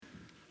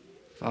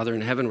Father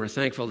in heaven, we're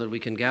thankful that we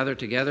can gather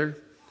together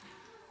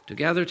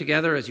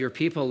as your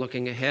people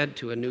looking ahead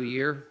to a new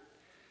year,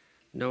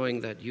 knowing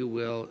that you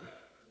will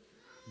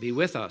be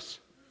with us.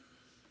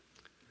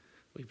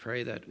 We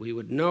pray that we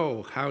would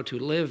know how to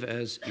live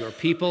as your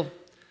people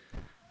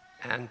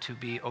and to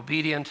be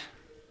obedient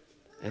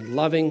and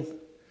loving,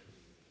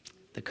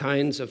 the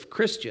kinds of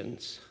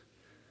Christians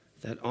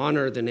that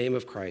honor the name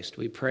of Christ.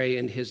 We pray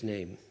in his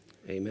name.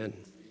 Amen.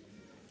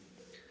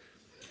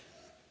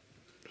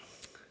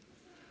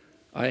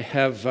 I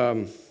have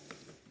Ime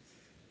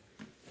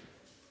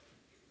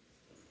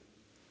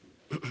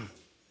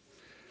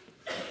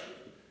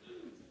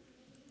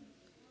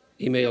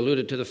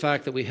alluded to the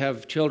fact that we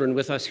have children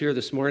with us here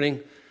this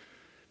morning.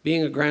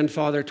 Being a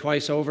grandfather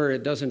twice over,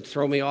 it doesn't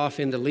throw me off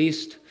in the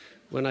least.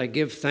 When I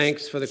give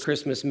thanks for the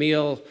Christmas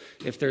meal,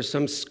 if there's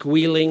some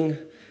squealing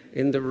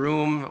in the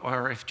room,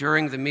 or if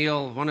during the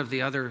meal one of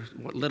the other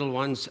little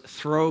ones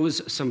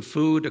throws some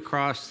food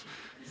across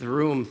the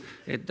room,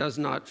 it does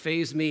not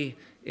faze me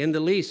in the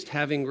least,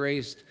 having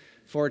raised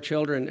 4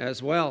 children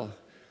as well.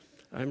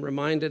 I'm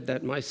reminded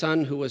that my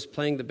son, who was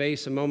playing the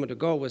bass a moment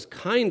ago, was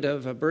kind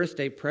of a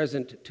birthday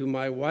present to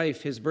my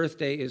wife. His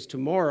birthday is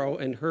tomorrow,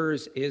 and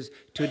hers is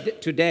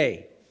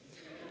today.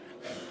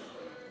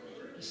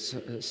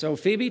 So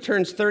Phoebe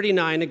turns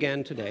 39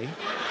 again today.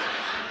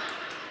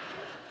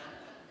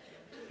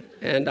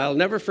 And I'll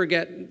never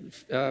forget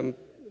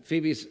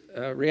Phoebe's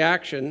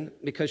reaction,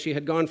 because she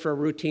had gone for a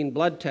routine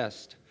blood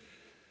test.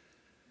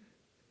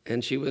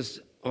 And she was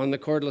on the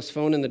cordless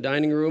phone in the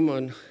dining room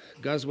on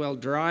Guswell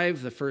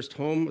Drive, the first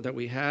home that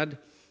we had,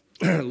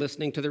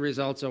 listening to the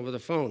results over the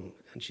phone.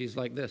 And she's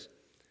like this,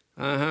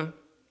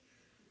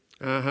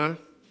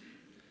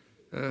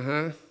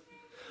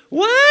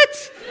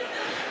 What?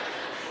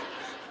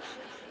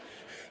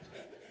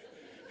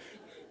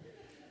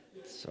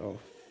 So,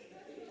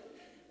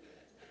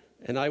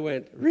 and I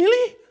went,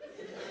 really?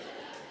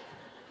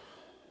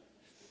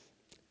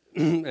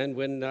 And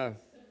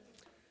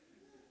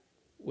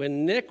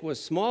when Nick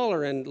was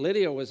smaller and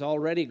Lydia was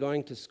already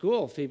going to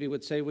school, Phoebe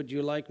would say, would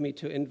you like me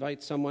to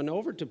invite someone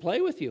over to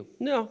play with you?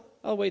 No,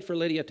 I'll wait for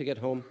Lydia to get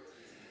home.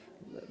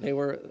 They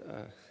were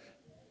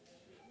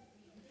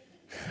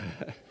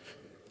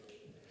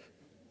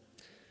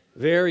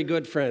very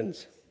good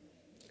friends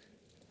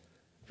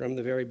from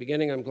the very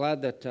beginning. I'm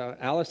glad that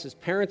Alice's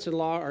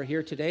parents-in-law are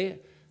here today,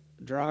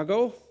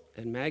 Drago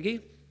and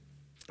Maggie.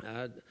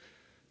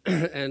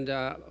 And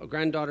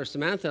granddaughter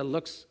Samantha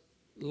looks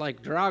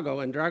like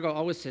Drago, and Drago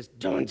always says,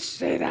 don't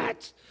say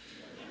that.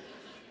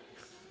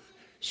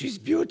 She's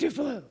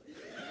beautiful.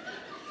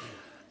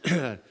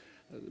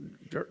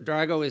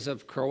 Drago is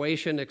of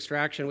Croatian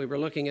extraction. We were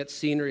looking at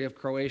scenery of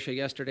Croatia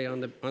yesterday on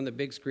the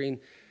big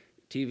screen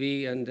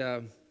TV, and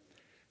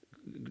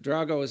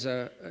Drago is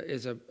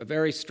a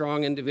very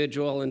strong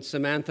individual, and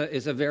Samantha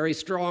is a very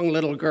strong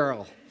little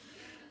girl.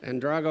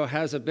 And Drago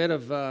has a bit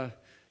of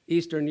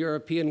Eastern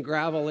European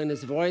gravel in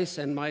his voice,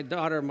 and my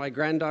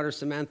granddaughter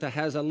Samantha,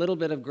 has a little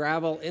bit of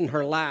gravel in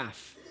her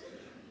laugh.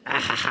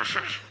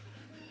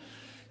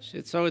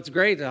 So it's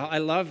great. I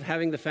love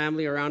having the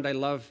family around. I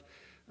love,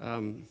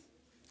 the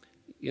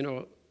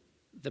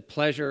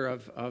pleasure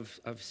of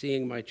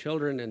seeing my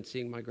children and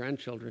seeing my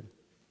grandchildren.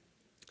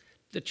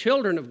 The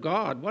children of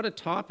God, what a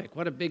topic,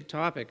 what a big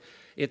topic.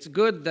 It's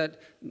good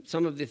that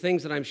some of the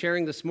things that I'm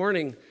sharing this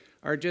morning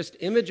are just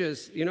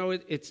images.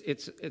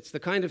 It's the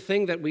kind of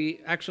thing that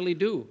we actually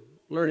do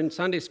learn in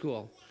Sunday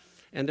school.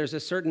 And there's a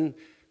certain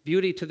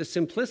beauty to the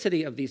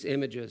simplicity of these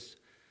images.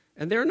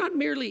 And they're not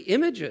merely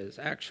images,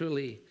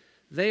 actually.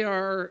 They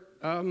are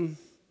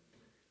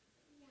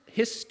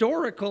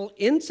historical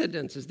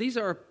incidences. These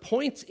are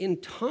points in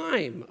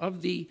time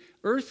of the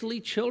earthly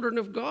children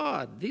of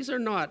God. These are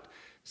not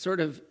sort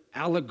of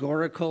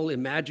allegorical,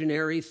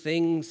 imaginary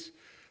things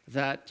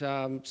that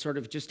sort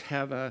of just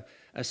have a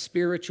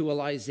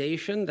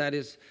spiritualization that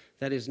is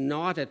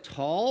not at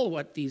all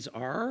what these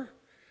are,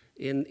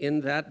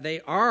 in that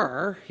they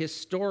are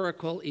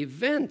historical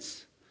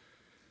events.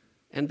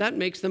 And that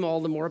makes them all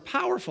the more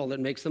powerful.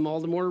 That makes them all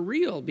the more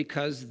real,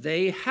 because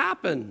they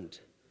happened.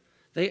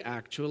 They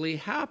actually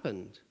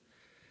happened.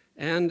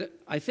 And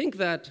I think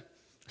that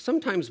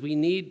sometimes we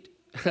need,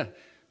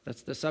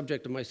 that's the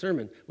subject of my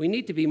sermon, we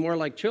need to be more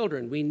like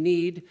children. We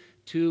need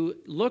to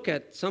look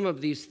at some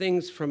of these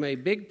things from a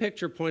big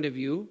picture point of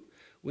view.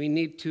 We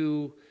need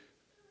to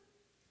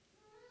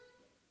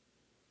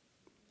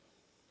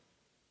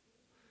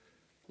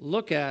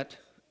look at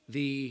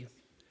the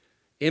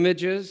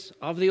images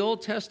of the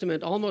Old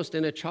Testament almost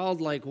in a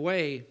childlike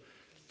way,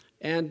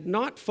 and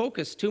not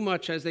focus too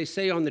much, as they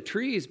say, on the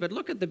trees, but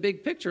look at the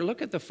big picture.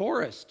 Look at the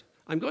forest.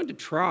 I'm going to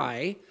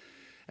try,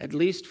 at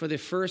least for the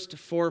first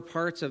 4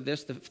 parts of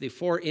this, the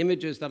 4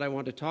 images that I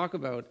want to talk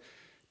about,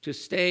 to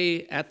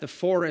stay at the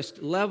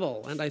forest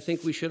level. And I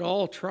think we should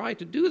all try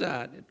to do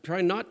that.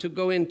 Try not to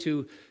go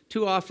into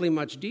too awfully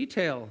much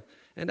detail,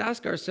 and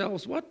ask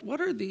ourselves,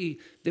 what are the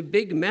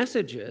big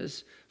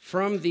messages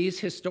from these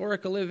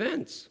historical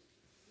events?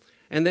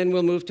 And then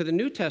we'll move to the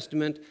New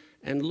Testament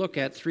and look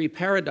at three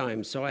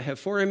paradigms. So I have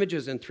 4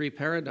 images and 3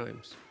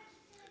 paradigms.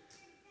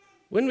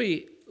 When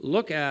we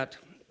look at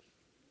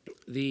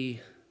the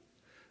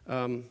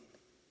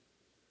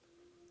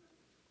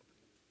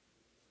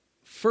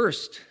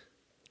first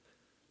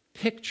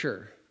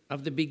picture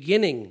of the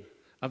beginning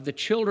of the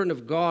children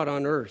of God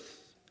on earth,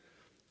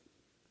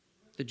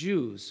 the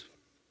Jews,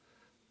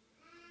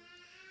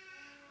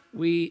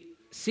 we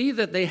see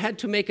that they had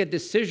to make a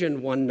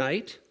decision one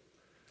night,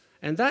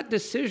 and that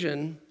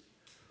decision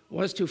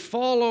was to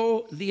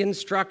follow the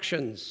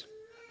instructions.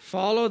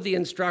 Follow the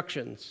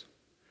instructions.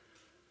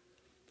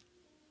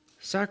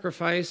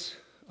 Sacrifice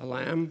a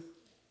lamb,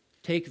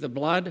 take the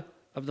blood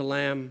of the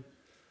lamb,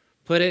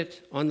 put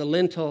it on the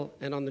lintel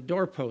and on the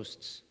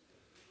doorposts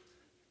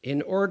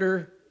in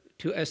order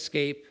to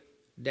escape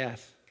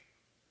death.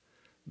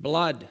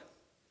 Blood.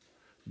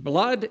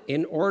 Blood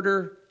in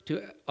order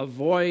to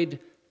avoid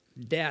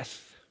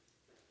death.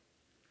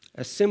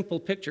 A simple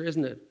picture,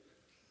 isn't it?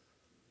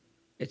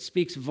 It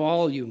speaks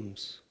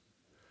volumes.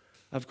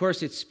 Of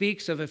course, it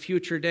speaks of a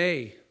future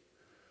day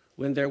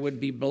when there would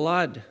be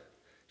blood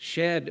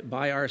shed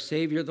by our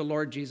Savior, the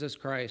Lord Jesus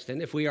Christ.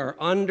 And if we are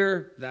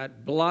under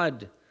that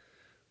blood,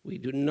 we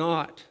do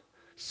not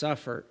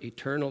suffer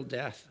eternal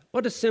death.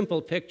 What a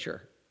simple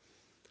picture.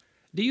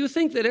 Do you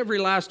think that every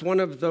last one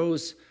of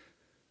those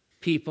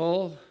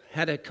people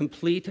had a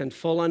complete and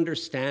full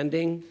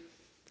understanding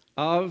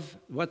of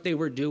what they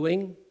were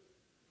doing?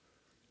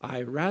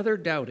 I rather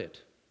doubt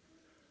it.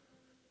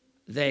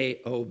 They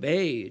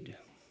obeyed.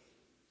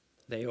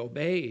 They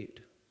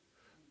obeyed.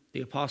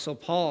 The Apostle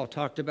Paul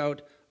talked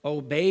about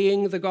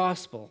obeying the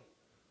gospel.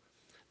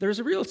 There's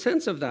a real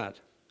sense of that.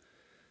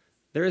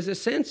 There is a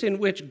sense in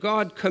which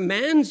God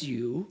commands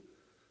you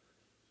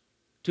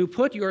to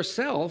put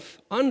yourself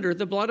under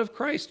the blood of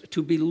Christ,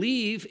 to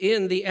believe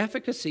in the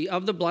efficacy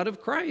of the blood of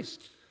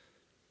Christ,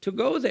 to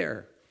go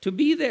there, to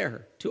be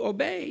there, to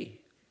obey.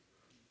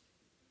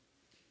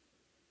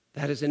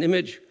 That is an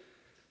image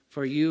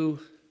for you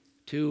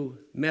to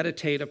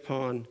meditate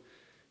upon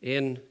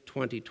in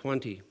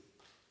 2020.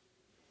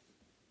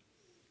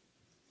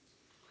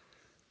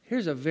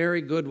 Here's a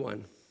very good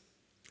one.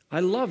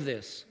 I love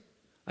this.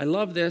 I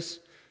love this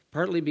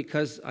partly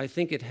because I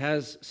think it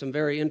has some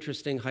very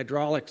interesting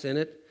hydraulics in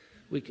it.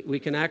 We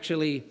can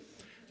actually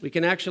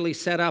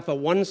set up a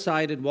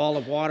one-sided wall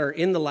of water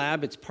in the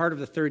lab. It's part of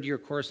the third-year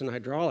course in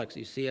hydraulics.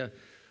 You see a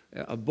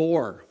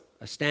bore,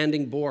 a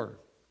standing bore.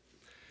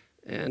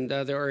 And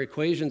there are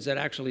equations that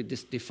actually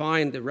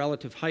define the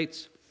relative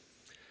heights.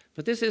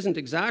 But this isn't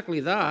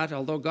exactly that,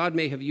 although God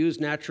may have used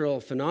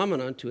natural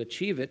phenomena to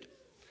achieve it.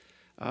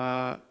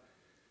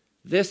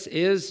 This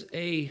is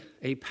a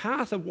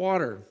path of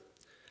water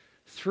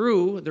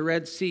through the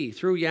Red Sea,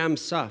 through Yam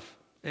Suf.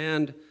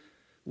 And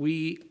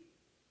we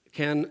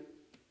can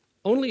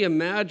only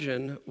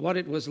imagine what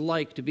it was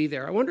like to be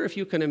there. I wonder if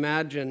you can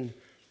imagine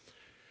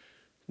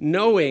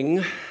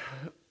knowing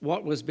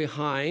what was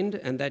behind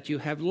and that you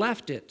have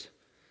left it.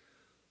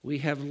 We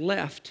have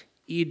left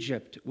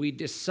Egypt. We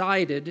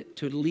decided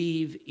to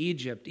leave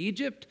Egypt.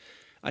 Egypt,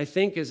 I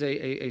think, is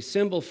a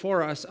symbol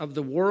for us of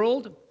the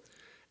world,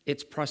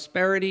 its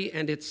prosperity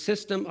and its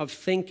system of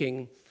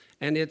thinking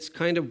and its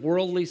kind of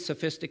worldly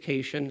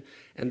sophistication,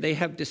 and they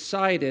have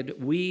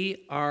decided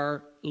we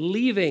are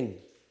leaving.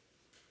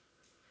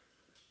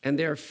 And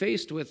they're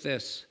faced with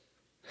this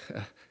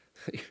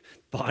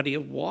body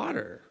of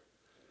water.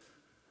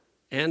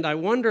 And I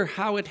wonder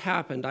how it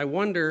happened. I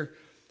wonder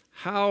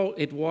how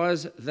it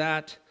was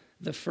that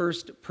the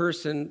first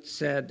person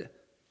said,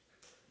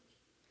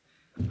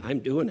 I'm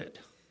doing it.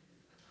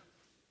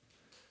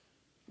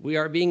 We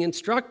are being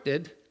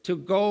instructed to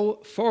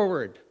go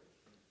forward,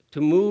 to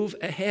move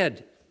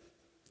ahead.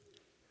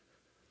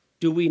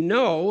 Do we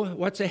know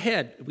what's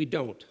ahead? We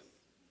don't.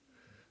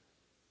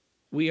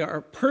 We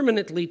are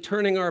permanently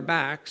turning our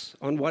backs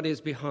on what is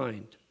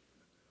behind.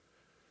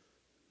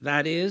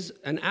 That is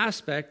an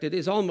aspect, it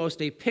is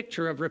almost a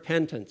picture of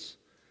repentance.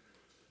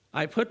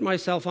 I put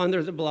myself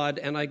under the blood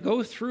and I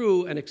go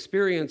through an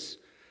experience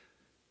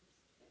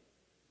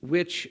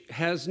which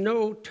has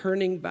no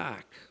turning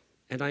back.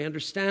 And I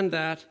understand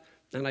that,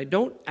 and I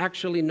don't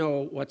actually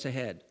know what's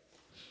ahead.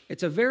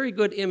 It's a very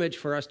good image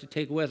for us to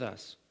take with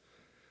us.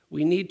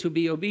 We need to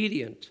be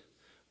obedient.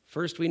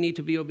 First, we need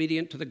to be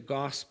obedient to the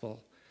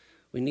gospel.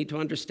 We need to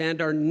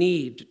understand our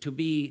need to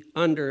be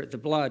under the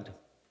blood.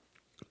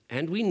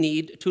 And we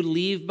need to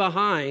leave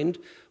behind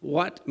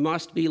what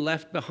must be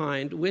left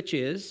behind, which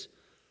is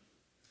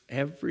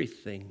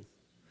everything.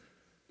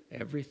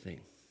 Everything.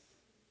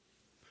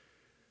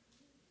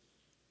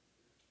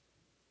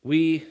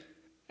 We,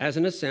 as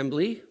an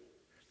assembly,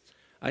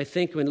 I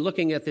think when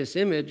looking at this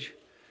image,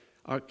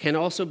 can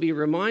also be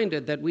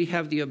reminded that we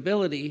have the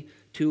ability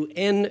to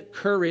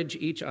encourage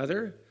each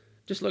other.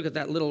 Just look at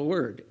that little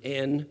word,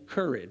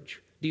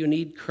 encourage. Do you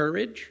need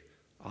courage?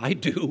 I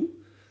do.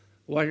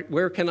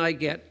 Where can I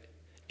get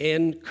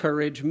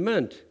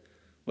encouragement?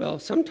 Well,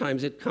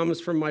 sometimes it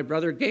comes from my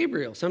brother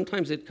Gabriel.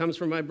 Sometimes it comes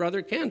from my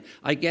brother Ken.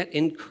 I get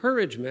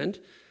encouragement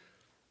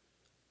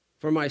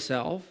for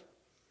myself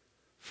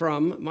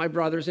from my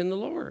brothers in the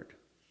Lord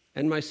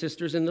and my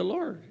sisters in the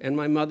Lord and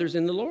my mothers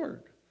in the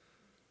Lord.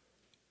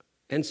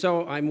 And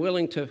so I'm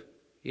willing to,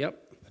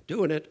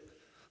 doing it.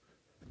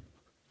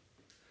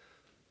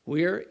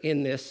 We're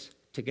in this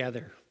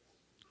together.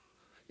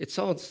 It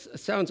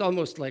sounds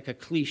almost like a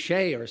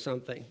cliche or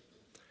something.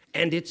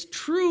 And it's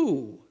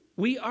true.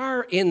 We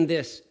are in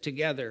this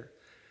together.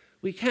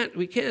 We can't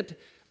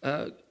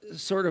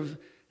sort of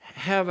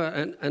have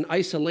an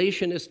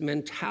isolationist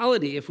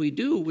mentality. If we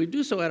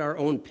do so at our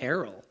own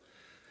peril.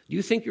 Do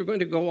you think you're going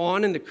to go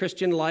on in the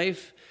Christian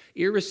life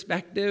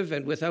irrespective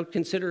and without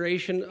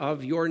consideration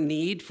of your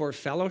need for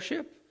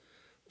fellowship,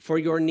 for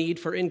your need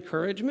for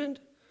encouragement?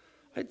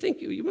 I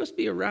think you must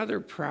be a rather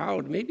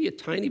proud, maybe a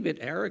tiny bit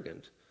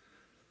arrogant,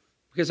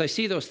 because I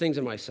see those things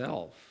in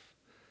myself.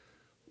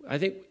 I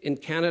think in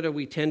Canada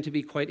we tend to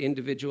be quite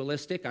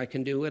individualistic. I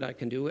can do it. I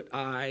can do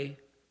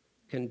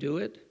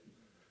it.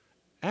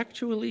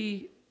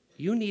 Actually,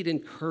 you need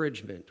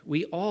encouragement.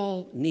 We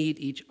all need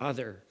each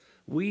other.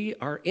 We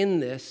are in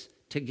this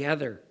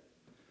together.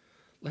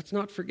 Let's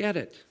not forget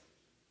it.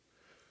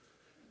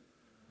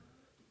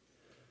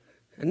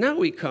 And now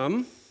we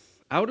come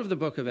out of the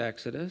book of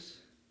Exodus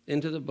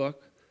into the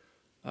book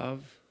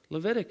of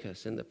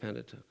Leviticus in the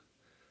Pentateuch.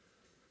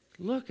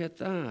 Look at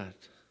that.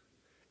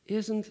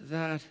 Isn't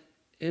that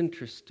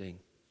interesting?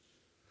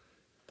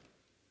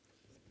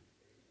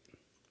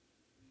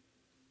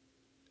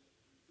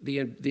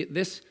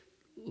 This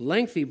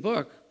lengthy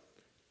book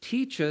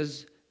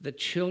teaches the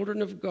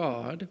children of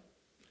God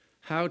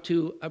how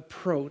to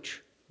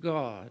approach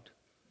God.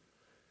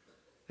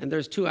 And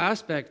there's two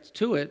aspects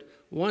to it.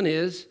 One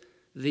is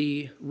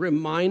the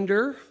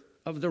reminder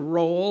of the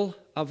role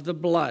of the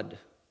blood,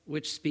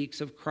 which speaks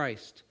of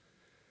Christ.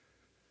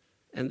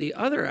 And the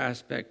other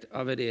aspect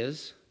of it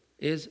is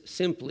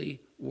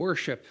simply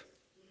worship.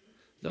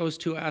 Those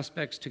two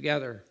aspects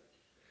together.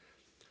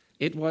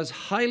 It was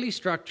highly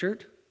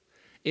structured.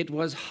 It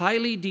was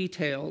highly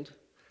detailed.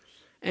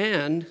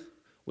 And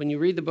when you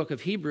read the book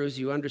of Hebrews,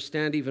 you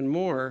understand even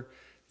more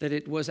that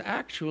it was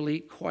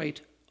actually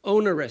quite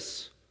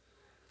onerous.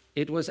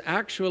 It was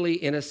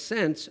actually, in a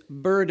sense,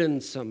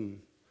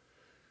 burdensome.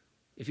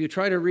 If you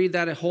try to read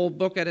that whole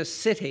book at a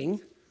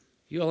sitting,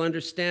 you'll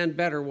understand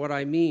better what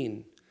I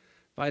mean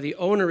by the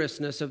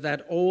onerousness of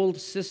that old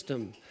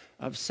system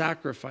of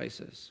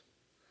sacrifices.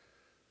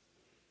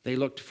 They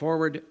looked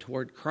forward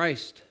toward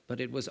Christ, but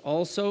it was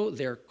also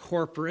their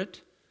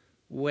corporate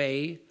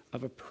way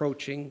of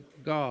approaching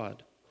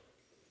God.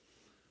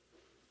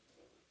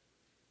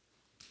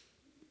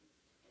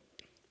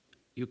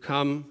 You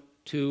come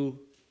to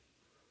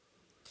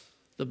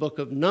the book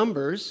of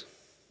Numbers.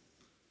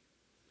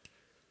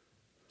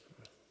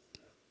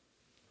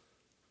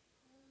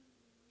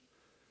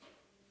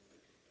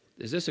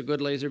 Is this a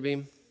good laser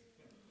beam?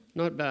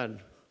 Not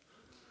bad.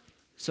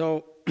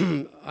 So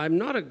I'm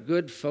not a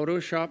good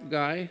Photoshop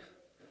guy,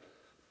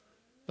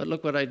 but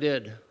look what I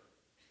did.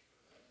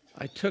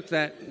 I took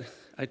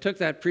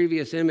that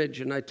previous image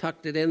and I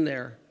tucked it in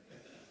there.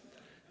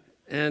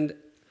 And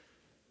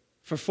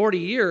for 40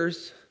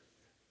 years,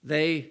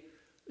 they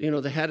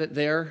had it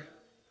there.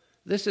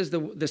 This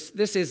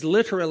is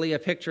literally a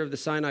picture of the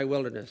Sinai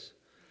wilderness.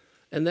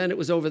 And then it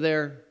was over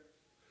there,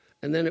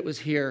 and then it was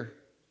here,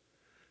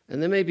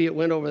 and then maybe it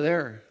went over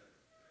there.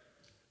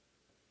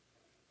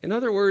 In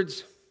other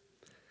words,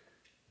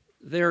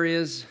 there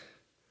is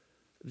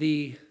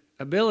the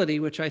ability,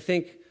 which I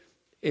think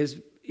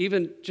is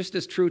even just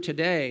as true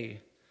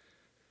today,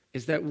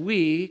 is that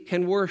we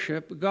can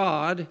worship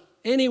God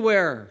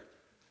anywhere.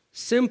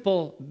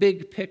 Simple,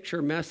 big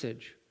picture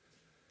message.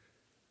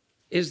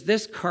 Is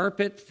this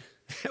carpet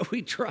that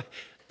we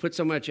put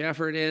so much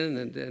effort in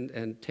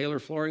and tailor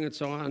flooring and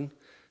so on,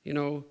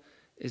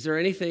 is there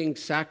anything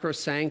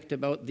sacrosanct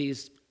about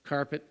these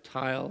carpet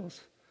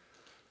tiles?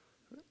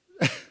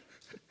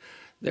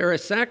 They're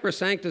as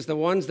sacrosanct as the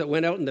ones that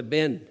went out in the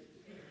bin,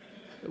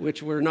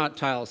 which were not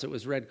tiles, it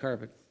was red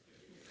carpet.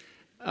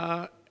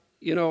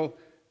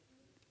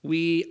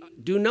 We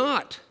do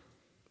not,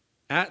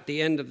 at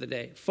the end of the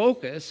day,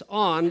 focus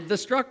on the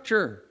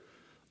structure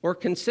or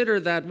consider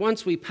that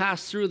once we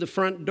pass through the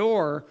front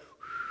door,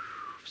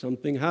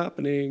 something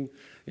happening,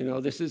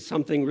 this is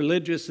something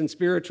religious and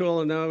spiritual,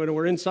 and now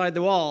we're inside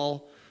the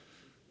wall.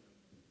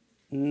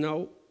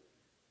 No.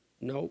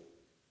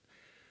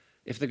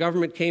 If the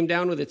government came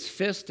down with its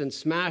fist and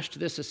smashed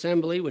this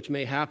assembly, which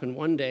may happen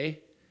one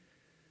day,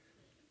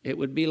 it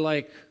would be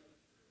like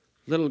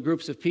little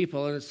groups of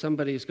people, and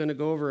somebody's going to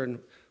go over and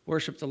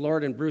worship the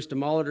Lord in Bruce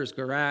DeMolitor's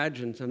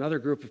garage, and another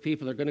group of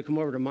people are going to come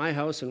over to my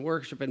house and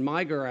worship in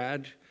my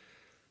garage,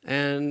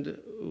 and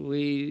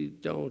we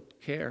don't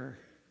care.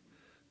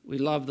 We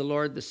love the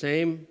Lord the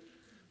same.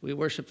 We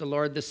worship the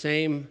Lord the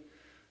same.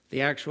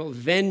 The actual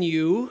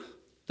venue,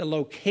 the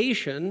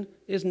location,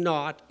 is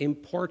not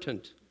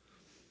important.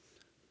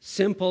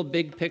 Simple,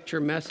 big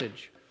picture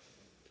message.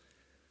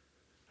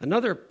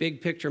 Another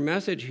big picture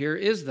message here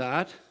is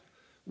that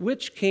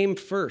which came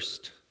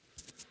first?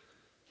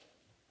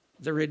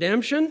 The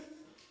redemption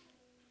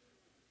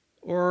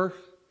or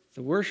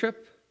the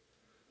worship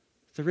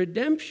The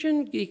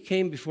redemption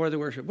came before the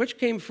worship. Which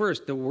came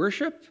first, the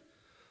worship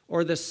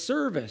or the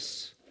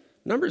service?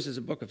 Numbers is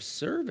a book of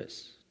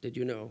service, did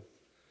you know?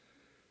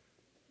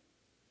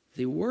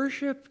 The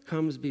worship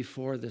comes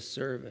before the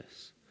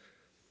service.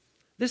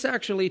 This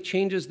actually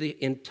changes the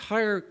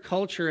entire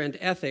culture and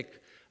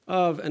ethic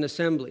of an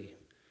assembly.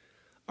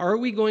 Are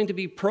we going to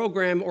be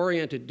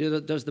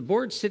program-oriented? Does the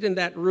board sit in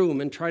that room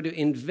and try to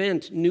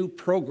invent new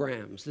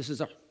programs? This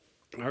is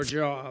our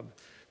job,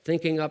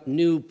 thinking up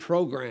new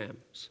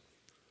programs.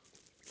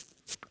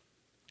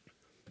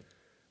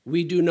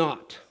 We do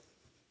not.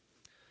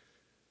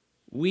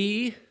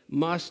 We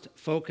must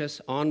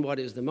focus on what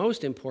is the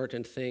most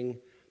important thing,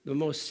 the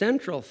most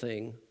central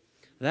thing,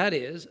 that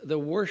is the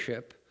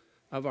worship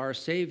of our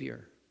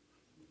Savior.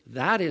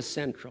 That is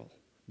central.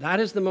 That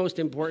is the most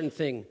important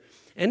thing.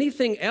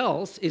 Anything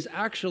else is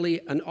actually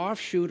an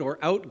offshoot or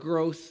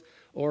outgrowth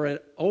or an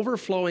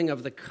overflowing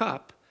of the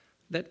cup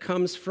that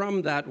comes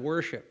from that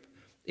worship.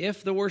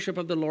 If the worship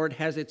of the Lord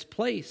has its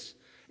place,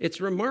 it's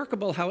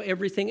remarkable how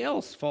everything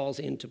else falls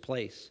into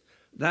place.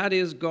 That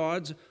is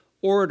God's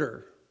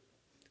order.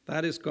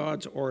 That is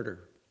God's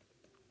order.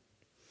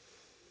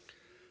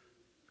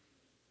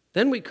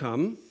 Then we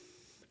come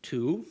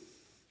to,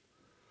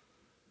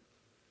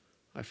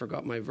 I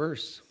forgot my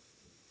verse.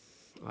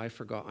 I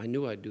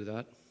knew I'd do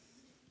that.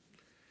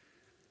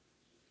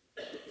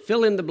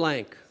 Fill in the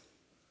blank.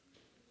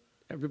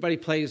 Everybody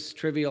plays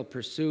Trivial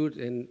Pursuit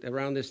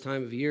around this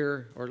time of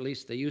year, or at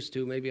least they used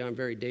to. Maybe I'm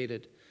very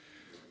dated.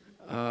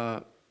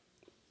 What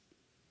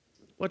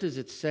does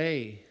it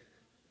say?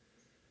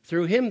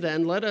 Through him,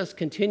 then, let us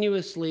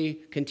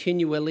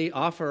continually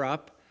offer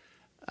up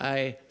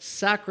a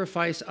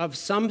sacrifice of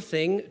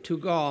something to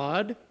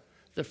God,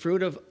 the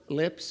fruit of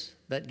lips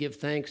that give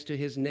thanks to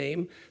his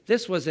name.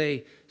 This was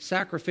a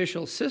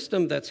sacrificial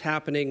system that's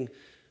happening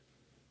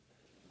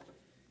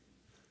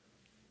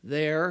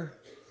there.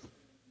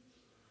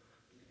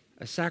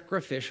 A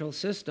sacrificial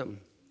system.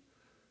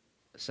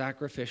 A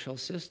sacrificial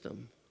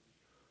system.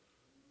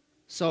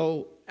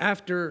 So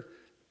after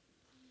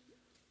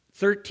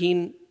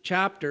 13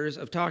 chapters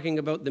of talking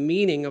about the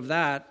meaning of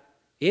that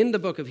in the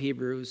book of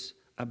Hebrews,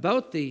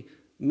 about the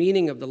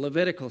meaning of the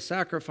Levitical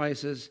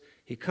sacrifices,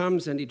 he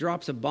comes and he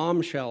drops a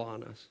bombshell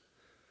on us.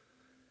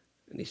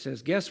 And he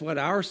says, guess what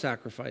our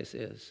sacrifice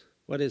is?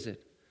 What is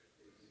it?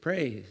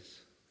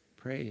 Praise.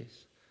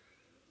 Praise.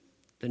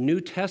 The New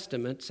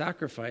Testament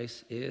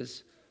sacrifice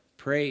is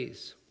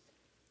praise.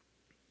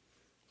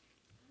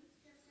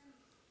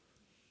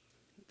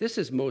 This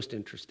is most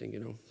interesting, you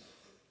know.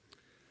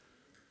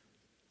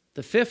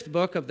 The fifth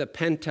book of the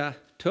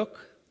Pentateuch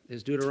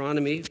is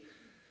Deuteronomy.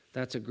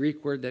 That's a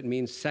Greek word that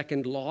means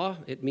second law.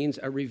 It means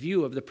a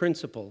review of the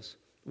principles.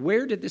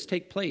 Where did this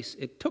take place?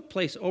 It took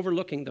place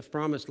overlooking the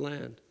promised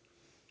land.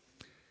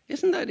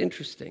 Isn't that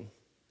interesting?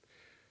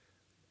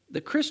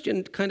 The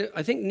Christian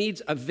I think,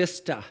 needs a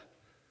vista.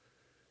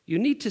 You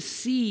need to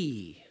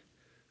see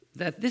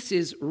that this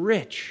is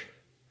rich.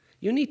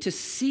 You need to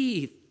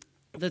see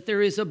that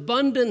there is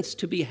abundance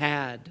to be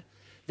had.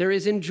 There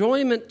is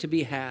enjoyment to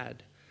be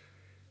had.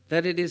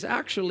 That it is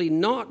actually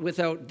not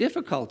without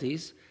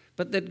difficulties,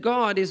 but that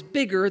God is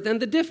bigger than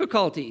the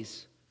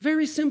difficulties.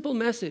 Very simple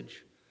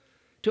message.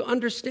 To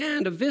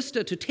understand a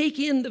vista, to take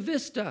in the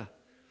vista.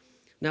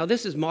 Now,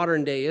 this is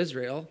modern-day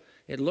Israel.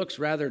 It looks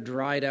rather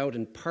dried out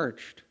and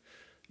parched.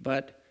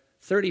 But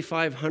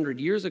 3,500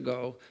 years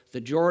ago,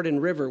 the Jordan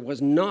River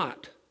was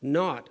not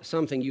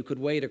something you could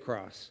wade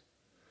across.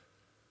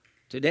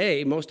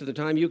 Today, most of the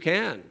time, you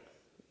can.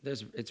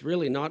 It's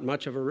really not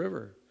much of a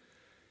river.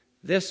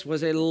 This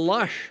was a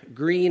lush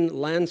green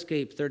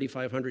landscape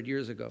 3,500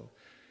 years ago.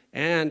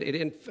 And it,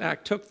 in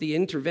fact, took the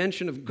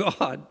intervention of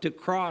God to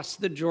cross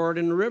the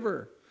Jordan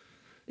River.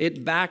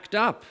 It backed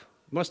up.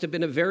 Must have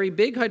been a very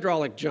big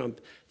hydraulic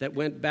jump that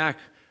went back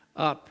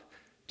up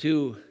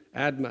to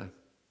Admah.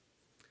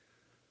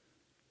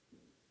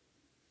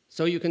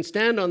 So you can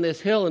stand on this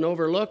hill and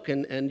overlook,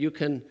 and you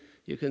can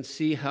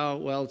see how,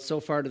 well, it's so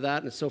far to that,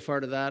 and it's so far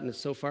to that, and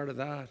it's so far to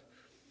that.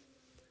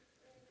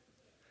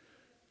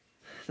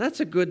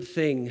 That's a good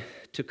thing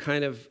to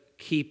kind of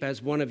keep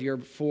as one of your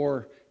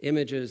 4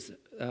 images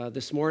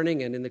this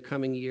morning and in the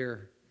coming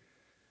year.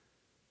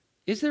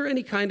 Is there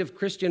any kind of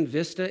Christian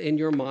vista in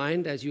your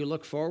mind as you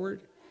look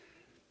forward?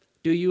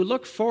 Do you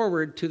look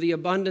forward to the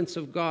abundance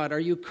of God? Are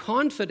you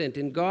confident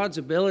in God's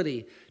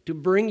ability to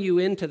bring you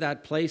into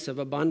that place of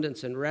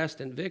abundance and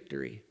rest and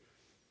victory?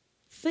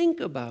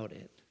 Think about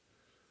it.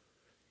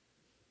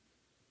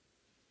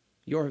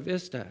 Your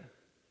vista,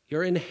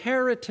 your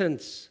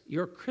inheritance,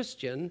 your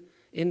Christian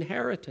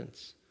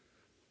inheritance.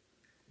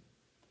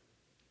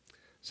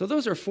 So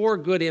those are 4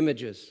 good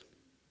images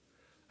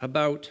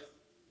about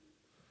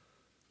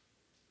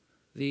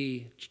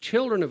the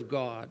children of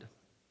God.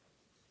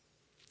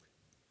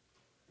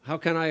 How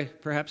can I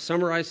perhaps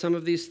summarize some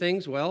of these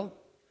things? Well,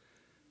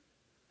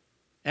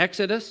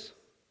 Exodus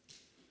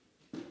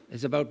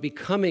is about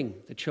becoming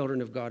the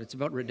children of God. It's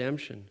about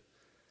redemption.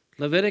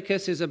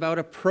 Leviticus is about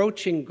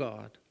approaching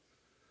God.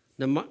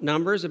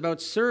 Numbers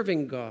about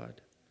serving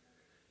God.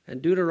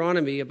 and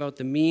Deuteronomy about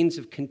the means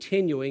of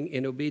continuing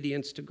in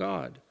obedience to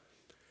God.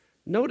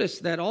 Notice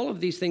that all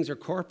of these things are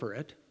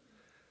corporate.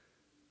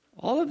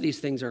 All of these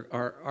things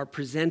are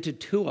presented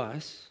to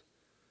us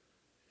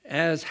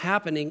as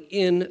happening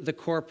in the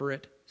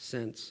corporate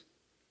sense.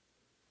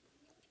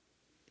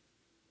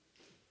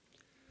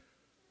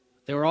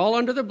 They were all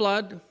under the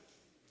blood.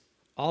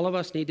 All of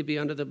us need to be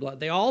under the blood.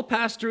 They all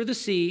passed through the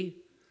sea.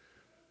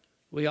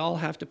 We all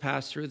have to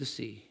pass through the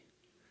sea.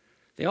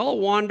 They all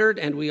wandered,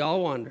 and we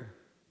all wander.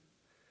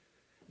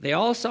 They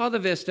all saw the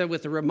vista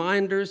with the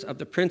reminders of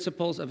the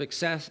principles of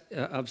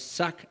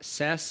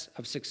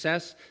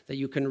success that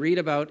you can read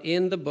about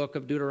in the book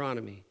of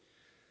Deuteronomy.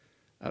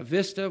 A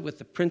vista with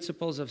the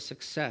principles of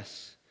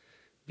success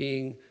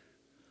being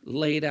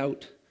laid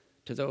out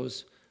to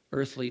those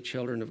earthly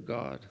children of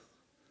God.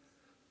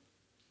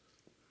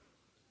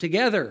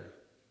 Together,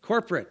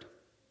 corporate.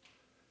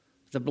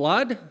 The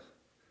blood,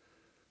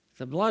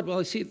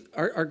 well, you see,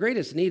 our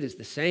greatest need is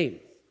the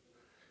same.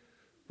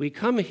 We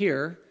come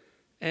here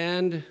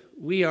and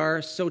we are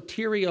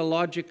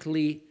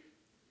soteriologically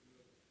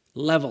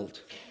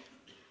leveled.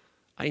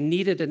 I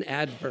needed an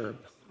adverb.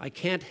 I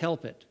can't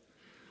help it.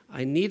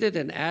 I needed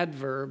an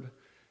adverb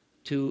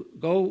to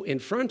go in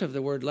front of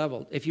the word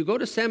leveled. If you go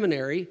to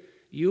seminary,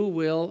 you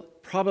will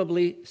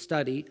probably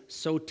study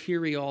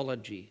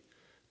soteriology,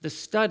 the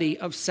study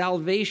of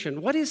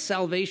salvation. What is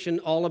salvation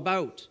all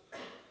about?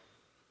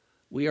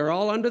 We are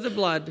all under the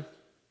blood,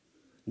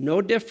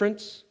 no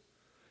difference.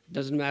 It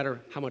doesn't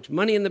matter how much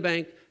money in the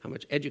bank, how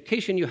much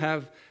education you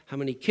have, how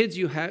many kids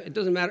you have. It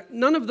doesn't matter.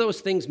 None of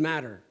those things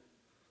matter.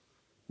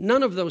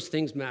 None of those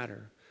things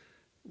matter.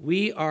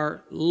 We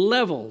are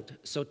leveled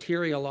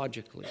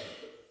soteriologically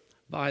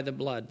by the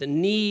blood. The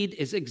need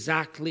is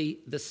exactly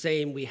the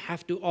same. We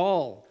have to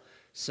all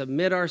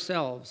submit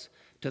ourselves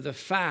to the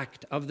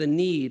fact of the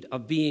need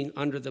of being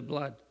under the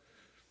blood.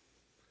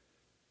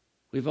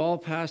 We've all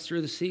passed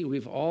through the sea.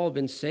 We've all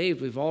been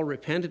saved. We've all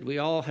repented. We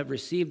all have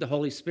received the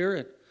Holy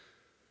Spirit.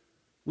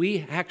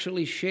 We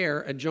actually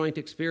share a joint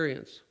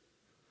experience.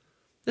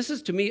 This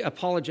is, to me,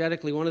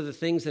 apologetically, one of the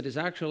things that is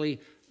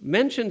actually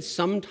mentioned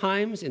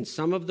sometimes in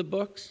some of the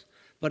books,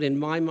 but in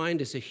my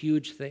mind is a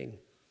huge thing.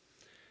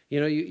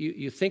 You know,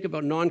 you think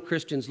about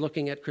non-Christians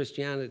looking at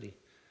Christianity.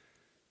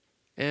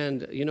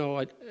 And, you know,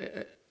 I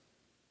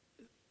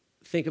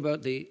think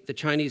about the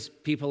Chinese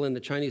people in the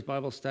Chinese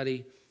Bible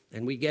study,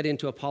 and we get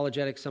into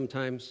apologetics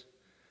sometimes.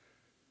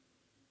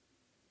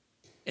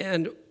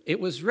 And it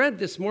was read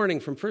this morning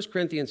from 1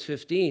 Corinthians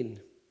 15.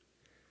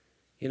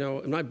 You know,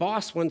 and my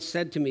boss once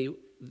said to me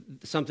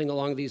something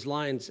along these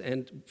lines,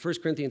 and 1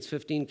 Corinthians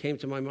 15 came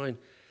to my mind.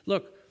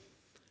 Look,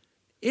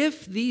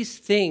 if these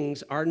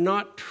things are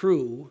not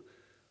true,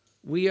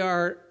 we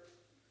are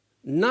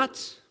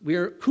nuts, we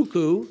are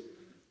cuckoo,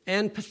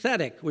 and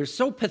pathetic. We're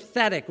so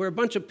pathetic. We're a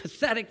bunch of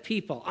pathetic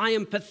people. I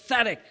am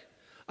pathetic.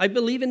 I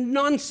believe in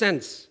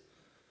nonsense.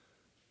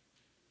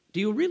 Do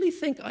you really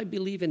think I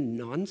believe in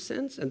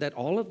nonsense and that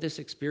all of this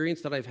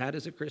experience that I've had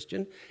as a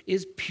Christian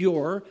is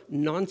pure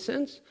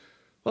nonsense?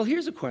 Well,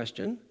 here's a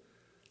question.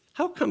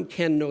 How come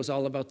Ken knows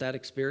all about that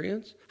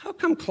experience? How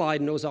come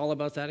Clyde knows all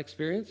about that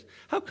experience?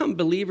 How come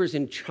believers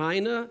in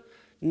China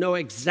know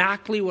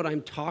exactly what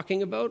I'm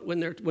talking about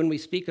when we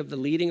speak of the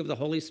leading of the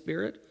Holy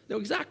Spirit? They know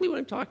exactly what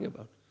I'm talking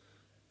about.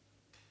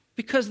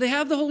 Because they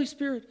have the Holy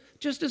Spirit,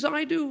 just as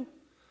I do.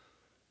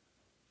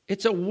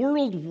 It's a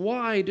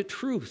worldwide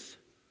truth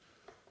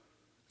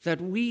that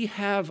we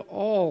have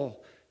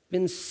all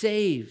been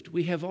saved.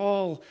 We have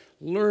all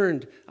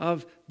learned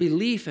of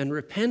belief and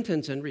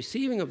repentance and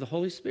receiving of the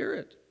Holy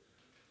Spirit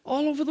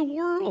all over the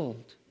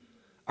world.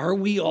 Are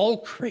we all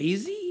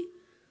crazy?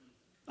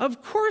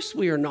 Of course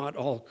we are not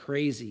all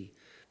crazy.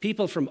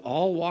 People from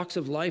all walks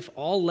of life,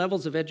 all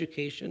levels of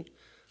education.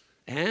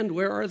 And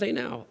where are they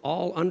now?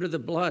 All under the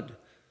blood.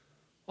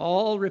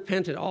 All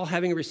repented, all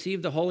having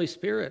received the Holy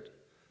Spirit.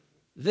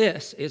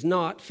 This is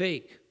not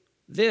fake.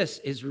 This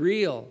is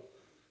real.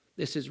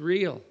 This is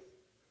real.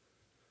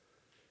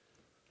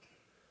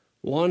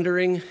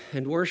 Wandering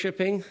and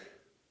worshiping,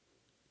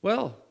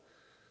 well,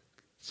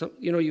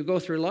 you go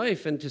through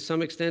life and to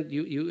some extent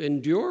you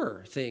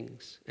endure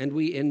things. And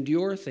we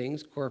endure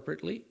things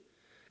corporately.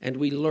 And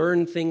we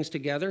learn things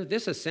together.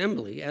 This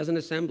assembly, as an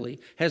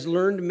assembly, has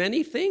learned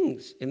many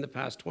things in the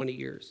past 20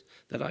 years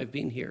that I've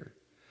been here.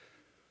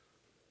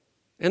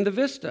 And the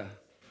vista.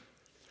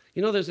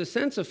 You know, there's a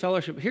sense of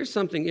fellowship. Here's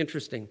something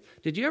interesting.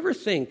 Did you ever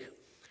think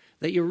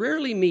that you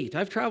rarely meet?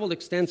 I've traveled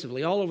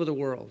extensively all over the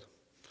world.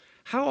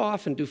 How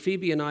often do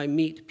Phoebe and I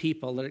meet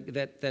people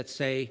that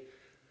say,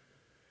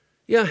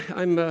 yeah,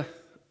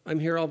 I'm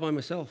here all by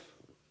myself.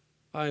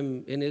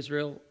 I'm in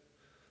Israel.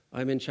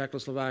 I'm in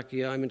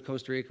Czechoslovakia. I'm in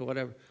Costa Rica,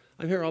 whatever.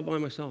 I'm here all by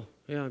myself.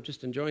 Yeah, I'm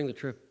just enjoying the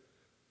trip.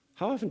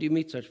 How often do you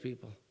meet such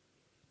people?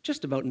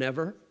 Just about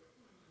never.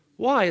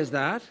 Why is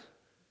that?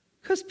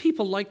 Because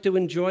people like to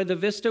enjoy the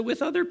vista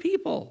with other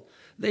people.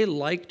 They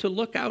like to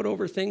look out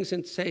over things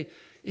and say,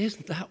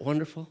 isn't that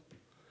wonderful?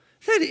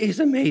 That is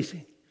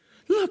amazing.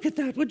 Look at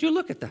that. Would you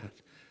look at that?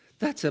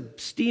 That's a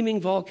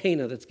steaming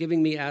volcano that's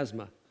giving me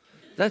asthma.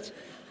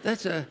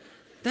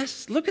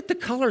 That's look at the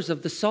colors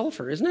of the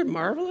sulfur. Isn't it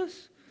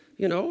marvelous?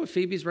 You know,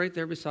 Phoebe's right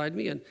there beside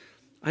me, and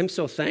I'm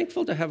so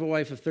thankful to have a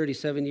wife of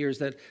 37 years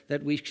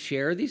that we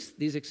share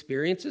these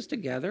experiences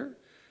together,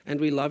 and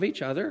we love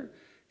each other.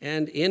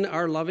 And in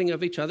our loving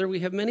of each other, we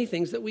have many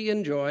things that we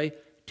enjoy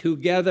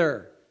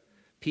together.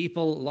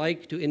 People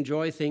like to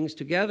enjoy things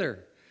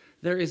together.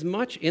 There is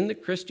much in the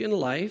Christian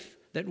life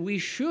that we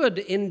should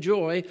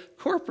enjoy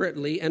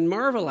corporately and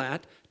marvel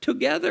at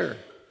together.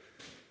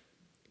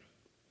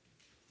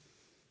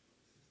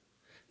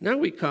 Now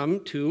we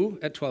come to,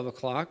 at 12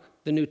 o'clock,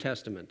 the New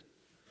Testament.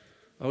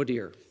 Oh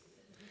dear.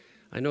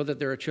 I know that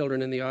there are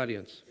children in the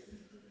audience.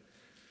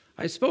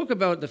 I spoke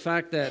about the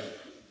fact that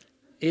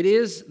it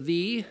is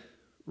the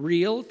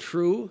real,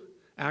 true,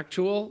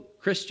 actual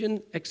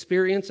Christian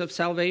experience of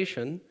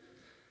salvation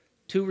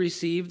to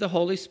receive the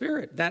Holy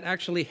Spirit. That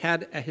actually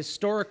had a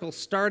historical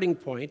starting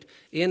point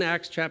in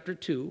Acts chapter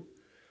 2.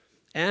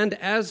 And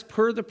as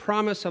per the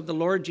promise of the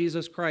Lord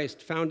Jesus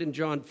Christ found in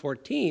John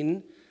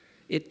 14,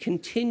 it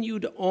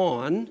continued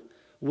on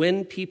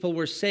when people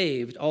were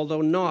saved,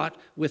 although not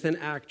with an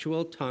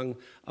actual tongue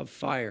of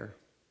fire.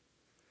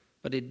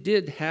 But it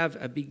did have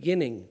a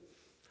beginning,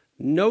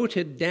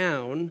 noted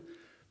down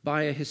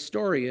by a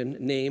historian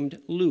named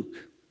Luke.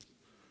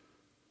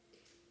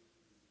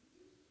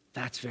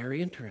 That's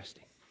very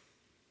interesting.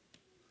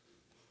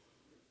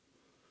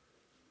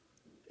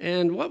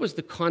 And what was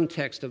the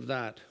context of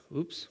that?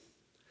 Oops.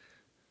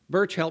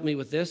 Birch helped me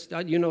with this.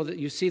 You know that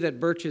you see that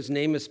Birch's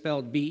name is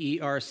spelled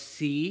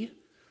B-E-R-C.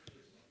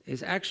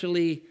 Is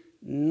actually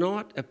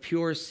not a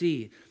pure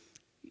C.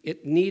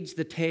 It needs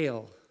the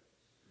tail.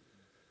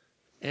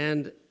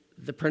 And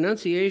the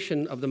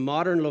pronunciation of the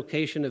modern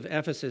location of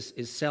Ephesus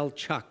is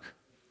Selçuk.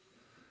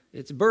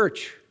 It's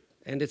Birch,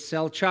 and it's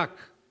Selçuk.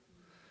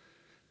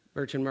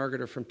 Birch and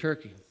Margaret are from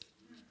Turkey.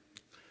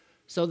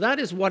 So that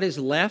is what is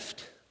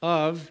left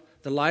of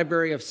the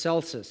Library of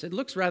Celsus. It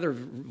looks rather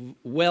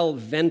well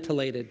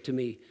ventilated to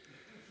me.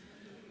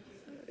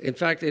 In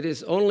fact, it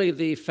is only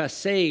the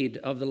facade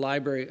of the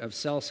Library of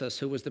Celsus,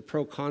 who was the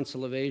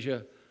proconsul of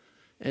Asia,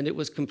 and it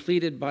was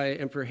completed by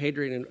Emperor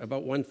Hadrian in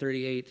about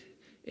 138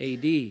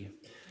 AD.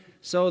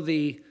 So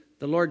the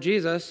Lord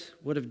Jesus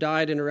would have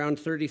died in around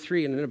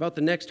 33, and in about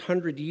the next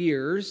 100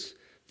 years,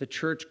 the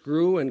church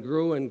grew and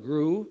grew and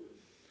grew.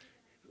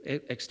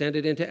 It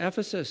extended into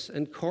Ephesus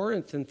and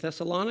Corinth and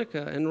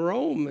Thessalonica and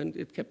Rome, and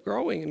it kept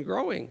growing and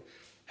growing,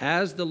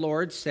 as the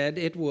Lord said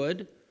it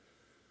would.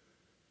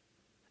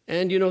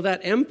 And you know,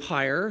 that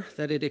empire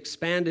that it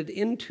expanded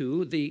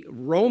into, the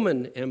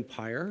Roman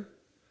Empire,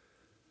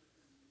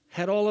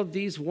 had all of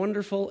these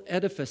wonderful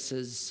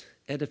edifices.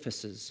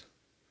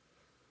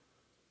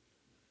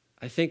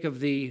 I think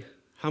of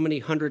how many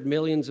hundred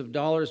millions of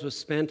dollars was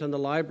spent on the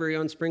library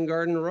on Spring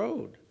Garden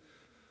Road.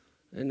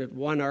 And it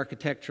won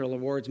architectural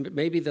awards.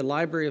 Maybe the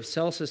Library of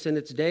Celsus in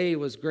its day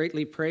was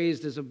greatly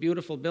praised as a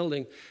beautiful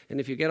building. And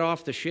if you get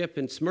off the ship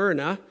in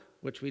Smyrna,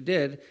 which we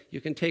did,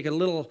 you can take a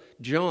little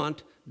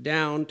jaunt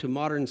down to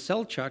modern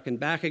Selçuk and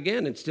back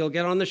again and still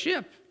get on the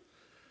ship.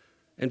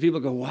 And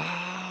people go,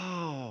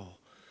 wow,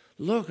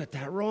 look at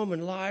that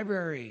Roman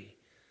library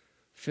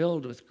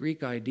filled with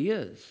Greek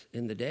ideas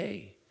in the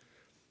day,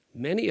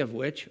 many of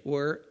which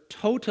were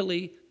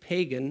totally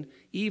pagan,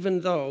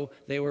 even though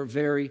they were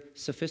very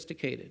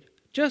sophisticated.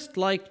 Just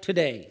like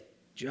today.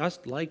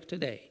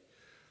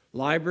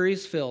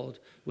 Libraries filled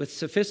with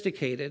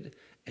sophisticated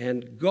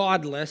and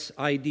godless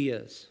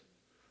ideas.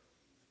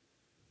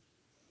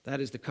 That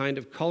is the kind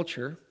of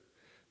culture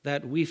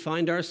that we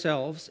find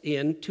ourselves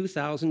in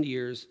 2,000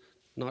 years,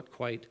 not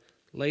quite,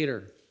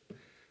 later.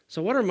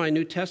 So what are my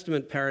New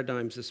Testament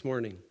paradigms this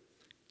morning?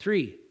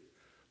 3,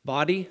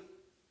 body,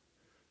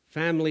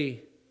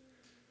 family,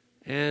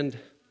 and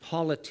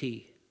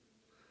polity.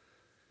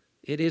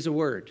 It is a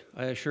word,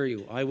 I assure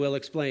you. I will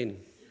explain.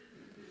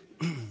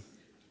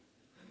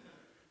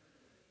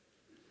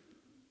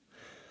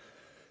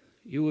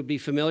 You would be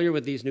familiar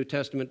with these New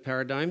Testament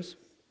paradigms.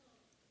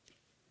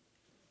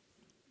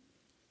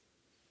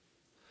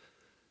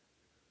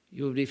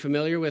 You would be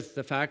familiar with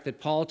the fact that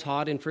Paul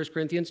taught in 1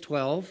 Corinthians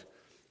 12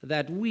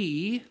 that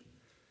we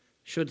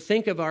should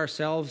think of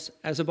ourselves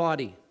as a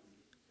body.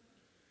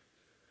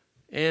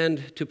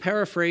 And to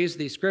paraphrase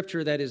the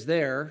scripture that is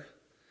there,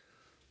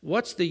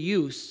 what's the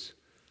use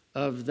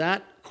of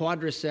that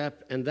quadricep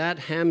and that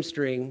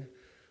hamstring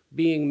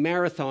being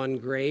marathon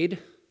grade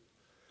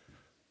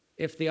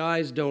if the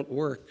eyes don't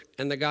work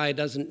and the guy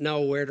doesn't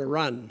know where to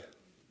run?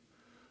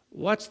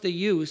 What's the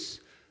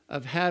use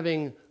of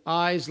having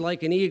eyes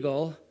like an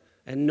eagle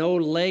and no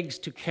legs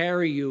to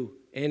carry you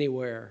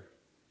anywhere?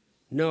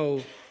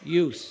 No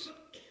use.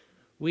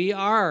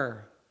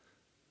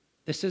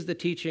 This is the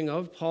teaching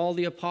of Paul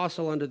the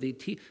Apostle under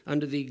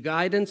the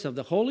guidance of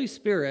the Holy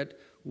Spirit.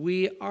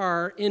 We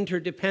are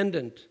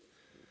interdependent.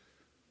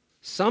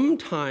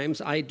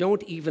 Sometimes I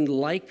don't even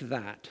like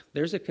that.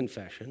 There's a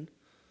confession.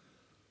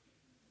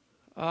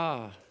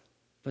 But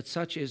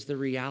such is the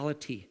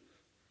reality.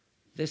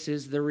 This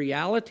is the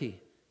reality.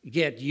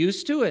 Get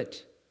used to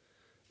it.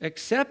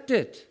 Accept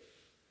it.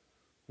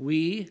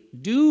 We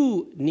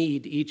do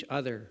need each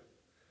other.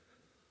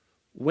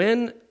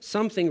 When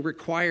something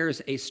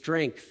requires a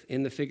strength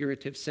in the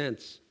figurative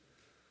sense,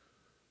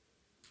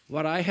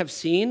 what I have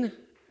seen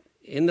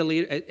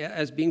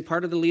as being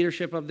part of the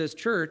leadership of this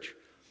church,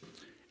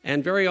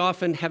 and very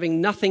often having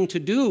nothing to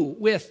do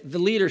with the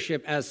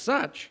leadership as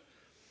such,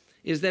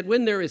 is that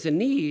when there is a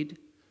need,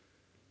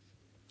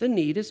 the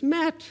need is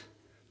met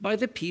by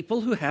the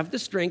people who have the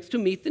strength to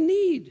meet the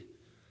need.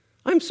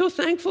 I'm so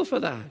thankful for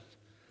that.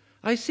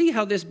 I see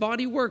how this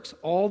body works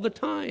all the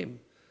time.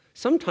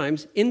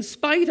 Sometimes in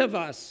spite of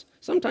us,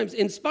 sometimes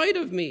in spite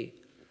of me.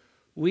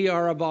 We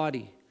are a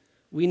body.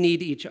 We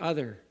need each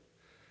other.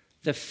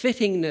 The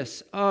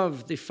fittingness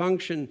of the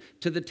function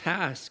to the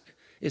task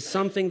is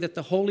something that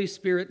the Holy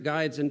Spirit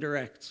guides and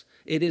directs.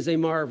 It is a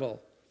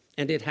marvel,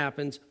 and it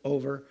happens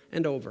over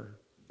and over.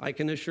 I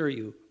can assure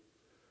you,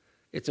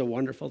 it's a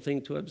wonderful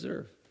thing to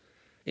observe.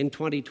 In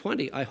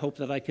 2020, I hope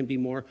that I can be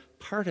more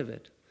part of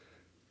it,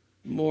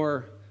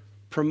 more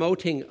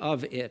promoting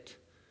of it.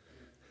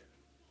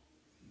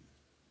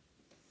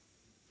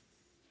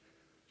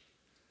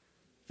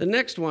 The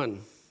next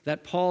one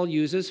that Paul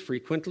uses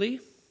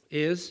frequently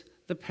is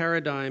the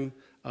paradigm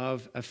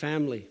of a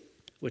family,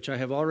 which I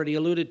have already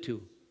alluded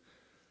to.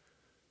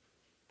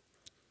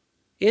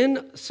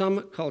 In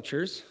some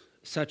cultures,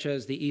 such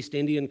as the East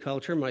Indian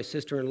culture, my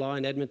sister-in-law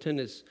in Edmonton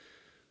is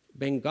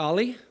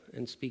Bengali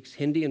and speaks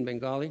Hindi and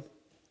Bengali.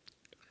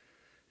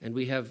 And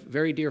we have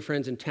very dear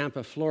friends in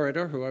Tampa,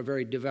 Florida, who are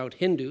very devout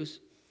Hindus.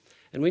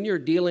 And when you're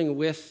dealing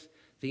with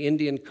the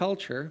Indian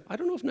culture, I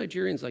don't know if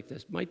Nigerians like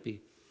this, might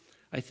be.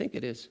 I think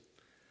it is.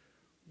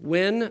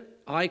 When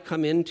I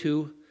come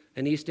into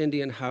an East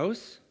Indian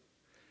house,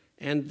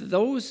 and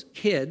those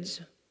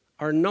kids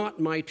are not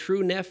my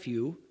true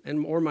nephew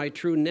or my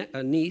true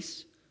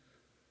niece,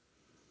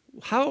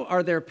 how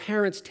are their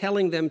parents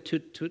telling them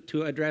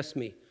to address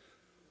me?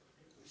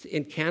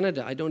 In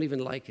Canada, I don't even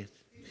like it.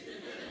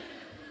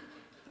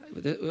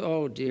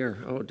 Oh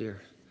dear, oh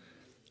dear.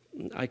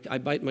 I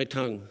bite my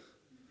tongue.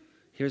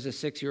 Here's a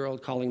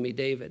 6-year-old calling me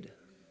David.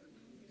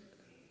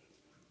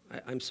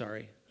 I'm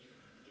sorry.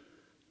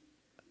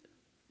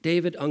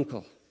 David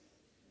Uncle.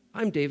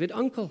 I'm David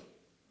Uncle.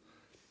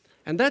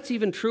 And that's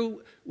even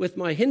true with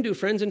my Hindu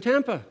friends in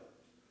Tampa.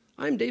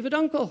 I'm David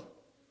Uncle.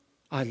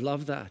 I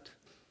love that.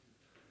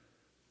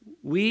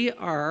 We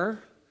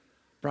are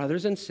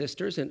brothers and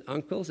sisters and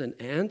uncles and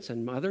aunts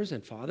and mothers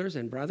and fathers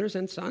and brothers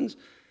and sons.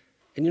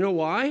 And you know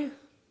why?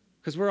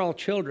 Because we're all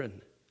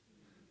children.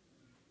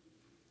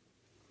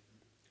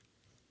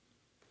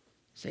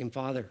 Same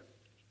Father.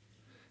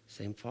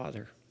 Same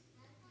Father.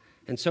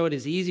 And so it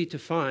is easy to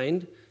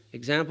find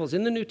examples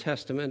in the New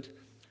Testament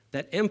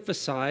that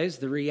emphasize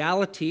the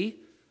reality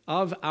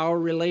of our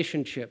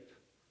relationship.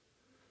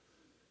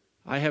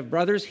 I have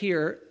brothers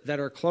here that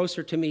are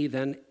closer to me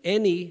than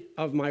any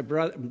of my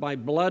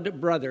blood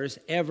brothers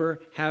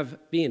ever have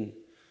been.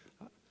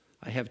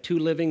 I have 2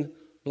 living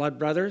blood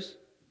brothers.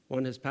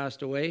 One has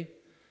passed away,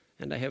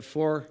 and I have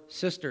 4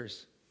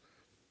 sisters.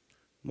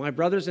 My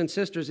brothers and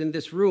sisters in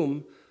this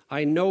room,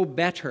 I know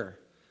better,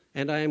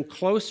 and I am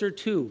closer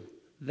to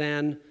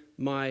than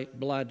my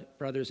blood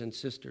brothers and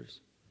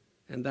sisters.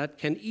 And that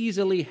can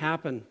easily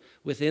happen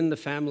within the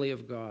family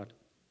of God.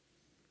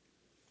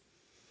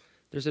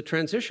 There's a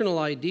transitional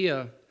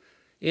idea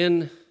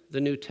in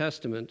the New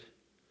Testament,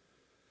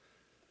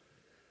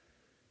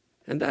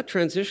 and that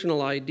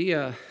transitional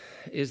idea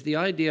is the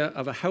idea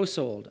of a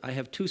household. I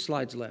have 2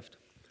 slides left.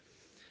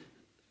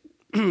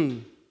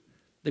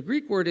 The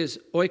Greek word is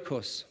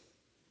oikos,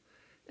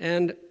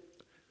 and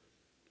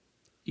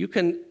you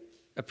can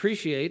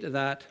appreciate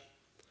that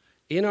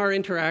in our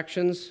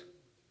interactions,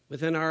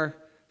 within our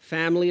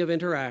family of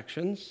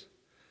interactions,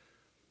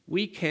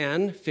 we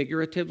can,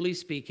 figuratively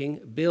speaking,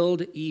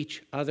 build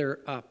each other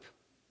up.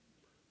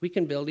 We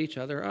can build each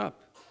other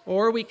up,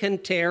 or we can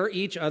tear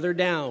each other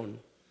down.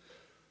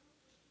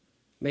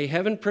 May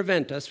heaven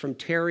prevent us from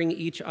tearing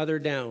each other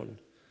down.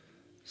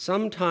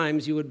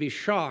 Sometimes you would be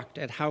shocked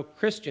at how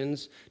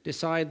Christians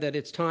decide that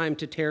it's time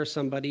to tear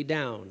somebody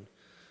down.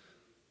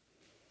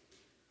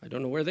 I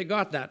don't know where they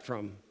got that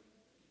from.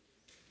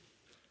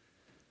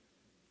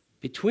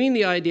 Between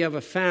the idea of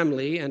a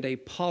family and a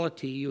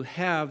polity, you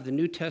have the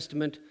New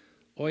Testament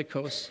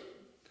oikos.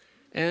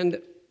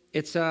 And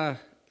it's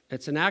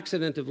an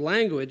accident of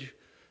language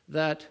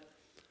that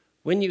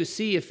when you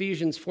see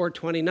Ephesians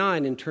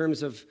 4:29 in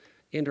terms of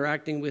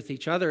interacting with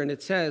each other, and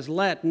it says,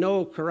 "Let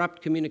no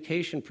corrupt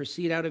communication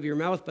proceed out of your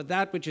mouth, but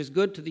that which is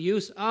good to the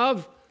use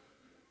of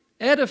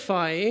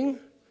edifying,"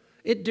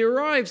 it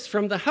derives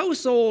from the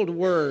household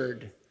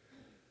word.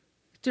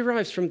 It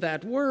derives from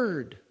that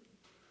word,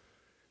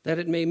 that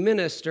it may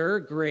minister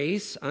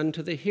grace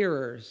unto the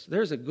hearers.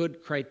 There's a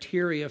good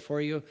criteria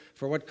for you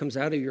for what comes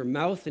out of your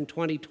mouth in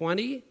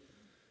 2020.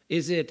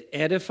 Is it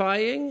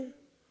edifying?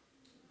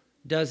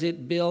 Does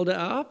it build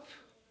up?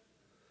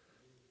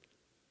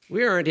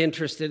 We aren't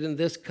interested in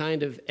this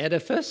kind of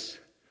edifice.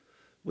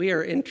 We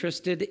are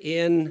interested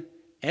in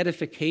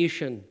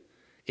edification,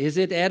 Is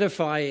it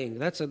edifying?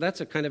 That's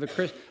a kind of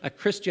a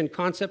Christian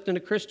concept and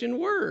a Christian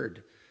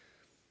word.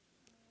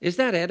 Is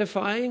that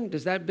edifying?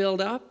 Does that build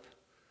up?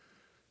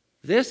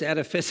 This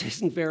edifice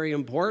isn't very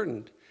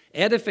important.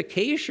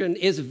 Edification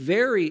is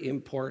very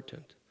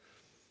important.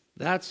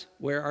 That's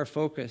where our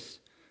focus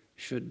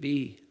should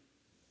be.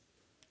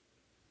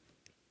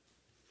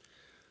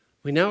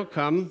 We now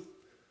come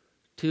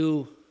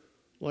to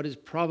what is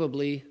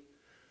probably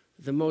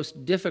the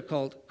most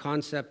difficult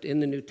concept in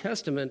the New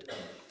Testament,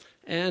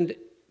 and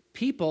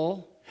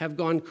people have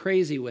gone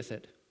crazy with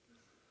it.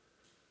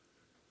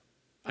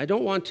 I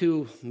don't want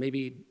to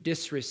maybe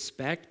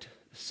disrespect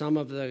some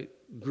of the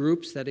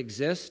groups that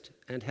exist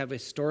and have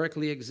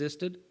historically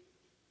existed,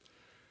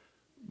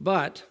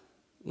 but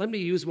let me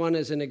use one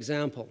as an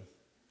example.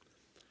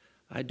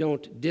 I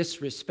don't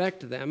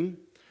disrespect them,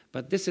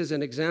 but this is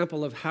an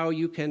example of how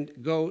you can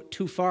go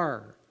too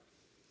far.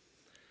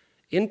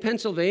 In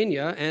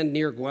Pennsylvania and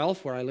near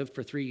Guelph, where I lived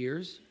for 3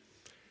 years,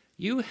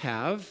 you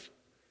have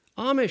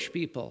Amish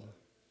people.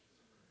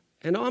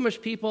 And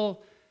Amish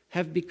people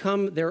have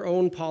become their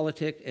own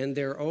politic and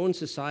their own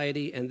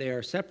society, and they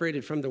are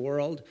separated from the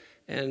world,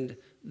 and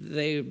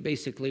they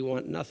basically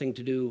want nothing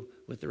to do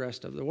with the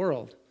rest of the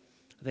world.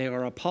 They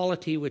are a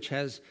polity which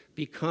has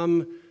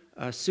become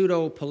a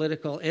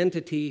pseudo-political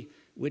entity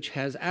which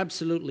has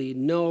absolutely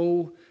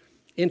no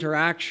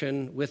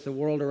interaction with the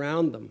world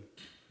around them.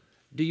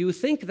 Do you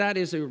think that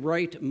is a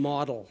right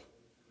model?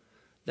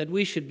 That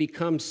we should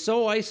become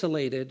so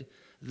isolated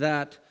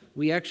that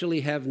we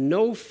actually have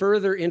no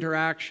further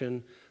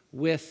interaction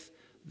with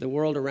the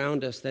world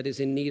around us that is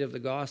in need of the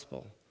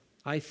gospel?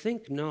 I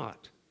think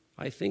not.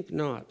 I think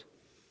not.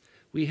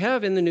 We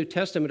have in the New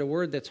Testament a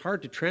word that's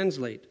hard to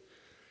translate.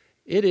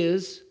 It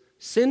is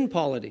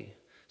synpolity.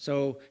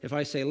 So if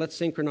I say, let's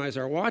synchronize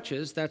our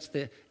watches, that's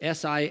the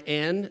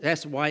S-I-N,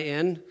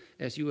 S-Y-N,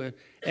 S-U-N,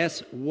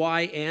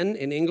 S-Y-N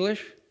in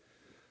English.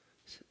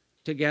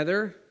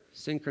 Together,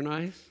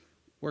 synchronize,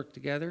 work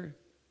together,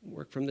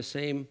 work from the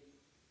same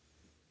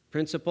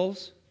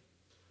principles.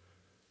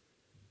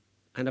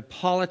 And a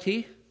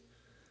polity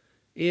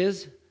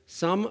is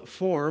some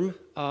form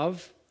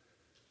of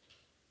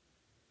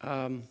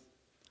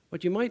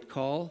what you might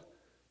call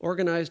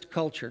organized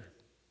culture.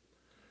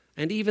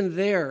 And even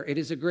there, it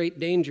is a great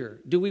danger.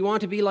 Do we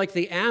want to be like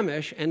the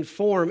Amish and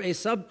form a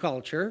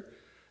subculture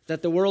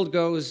that the world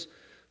goes,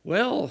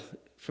 well,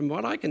 from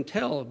what I can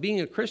tell,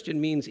 being a Christian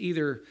means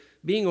either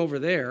being over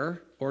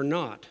there or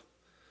not?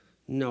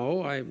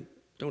 No, I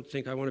don't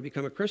think I want to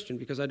become a Christian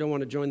because I don't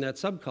want to join that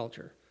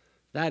subculture.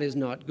 That is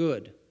not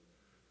good.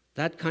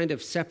 That kind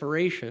of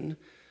separation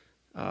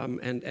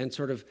and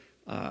sort of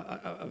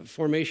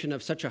formation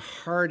of such a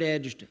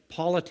hard-edged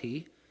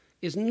polity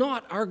is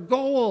not our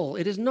goal.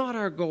 It is not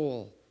our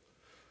goal.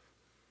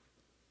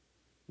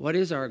 What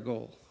is our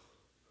goal?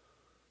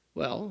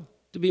 Well,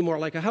 to be more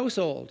like a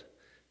household.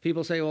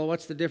 People say, well,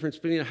 what's the difference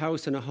between a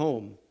house and a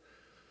home?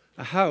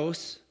 A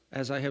house,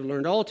 as I have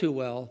learned all too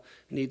well,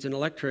 needs an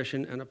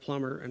electrician and a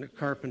plumber and a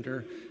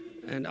carpenter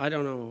and I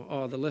don't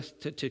know, the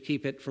list to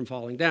keep it from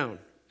falling down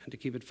and to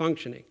keep it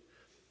functioning.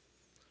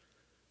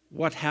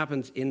 What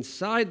happens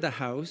inside the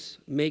house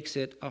makes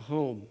it a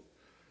home.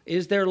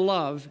 Is there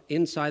love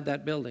inside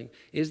that building?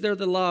 Is there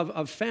the love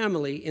of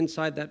family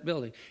inside that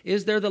building?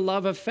 Is there the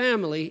love of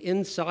family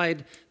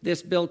inside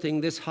this building,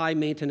 this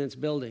high-maintenance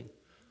building?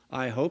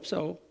 I hope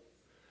so.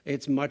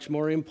 It's much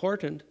more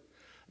important.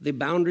 The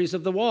boundaries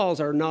of the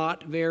walls are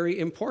not very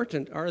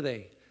important, are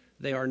they?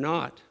 They are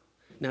not.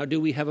 Now, do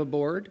we have a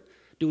board?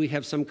 Do we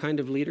have some kind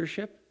of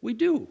leadership? We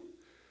do.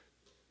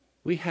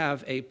 We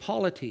have a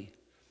polity.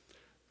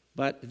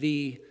 But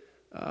the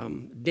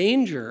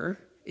danger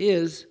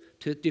is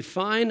to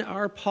define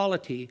our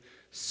polity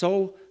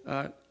so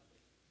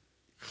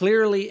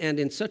clearly and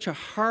in such a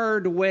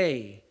hard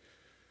way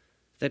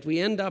that we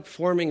end up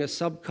forming a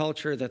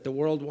subculture that the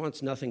world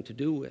wants nothing to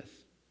do with.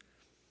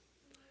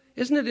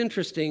 Isn't it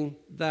interesting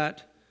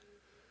that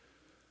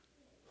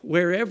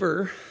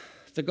wherever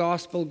the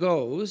gospel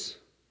goes,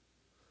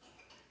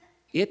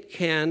 it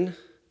can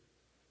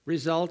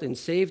result in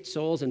saved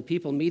souls and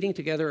people meeting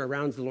together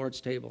around the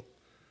Lord's table?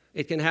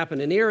 It can happen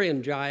in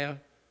Irian Jaya.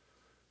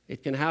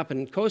 It can happen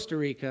in Costa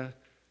Rica.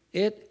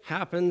 It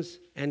happens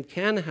and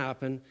can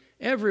happen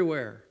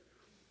everywhere.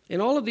 In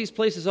all of these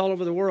places all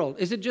over the world.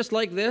 Is it just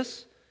like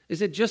this?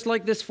 Is it just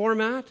like this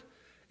format?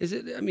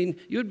 You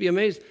would be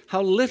amazed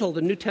how little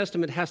the New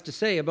Testament has to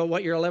say about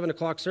what your 11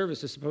 o'clock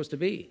service is supposed to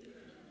be.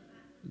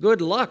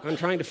 Good luck on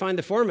trying to find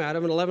the format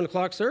of an 11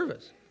 o'clock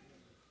service.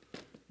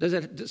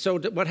 So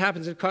what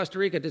happens in Costa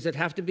Rica? Does it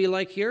have to be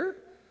like here?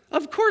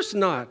 Of course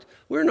not.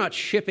 We're not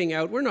shipping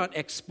out. We're not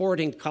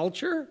exporting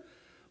culture.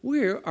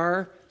 We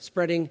are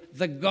spreading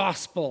the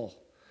gospel.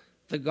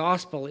 The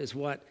gospel is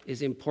what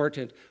is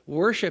important.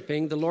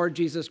 Worshiping the Lord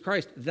Jesus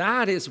Christ.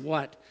 That is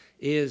what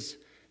is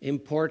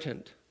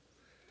important.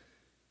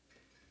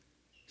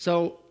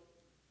 So,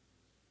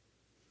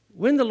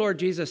 when the Lord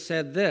Jesus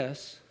said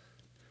this,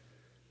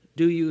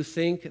 do you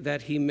think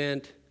that he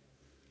meant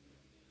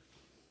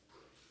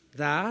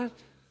that?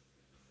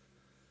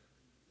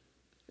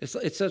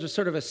 It's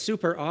sort of a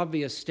super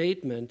obvious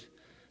statement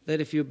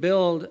that if you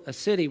build a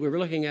city, we were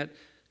looking at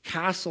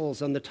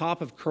castles on the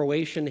top of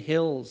Croatian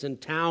hills and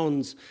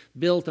towns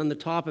built on the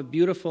top of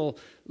beautiful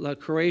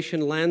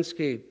Croatian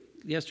landscape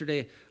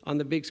yesterday on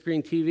the big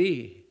screen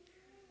TV.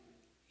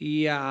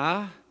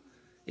 Yeah,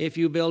 if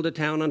you build a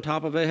town on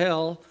top of a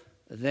hill,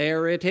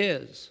 there it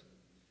is.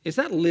 Is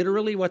that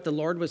literally what the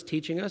Lord was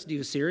teaching us? Do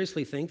you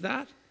seriously think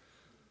that?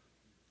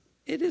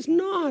 It is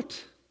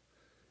not.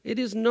 It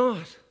is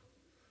not.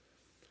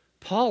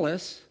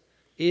 Polis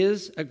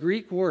is a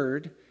Greek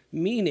word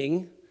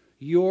meaning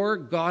your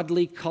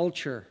godly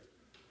culture.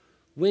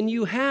 When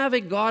you have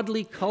a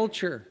godly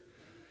culture,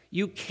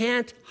 you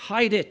can't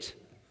hide it.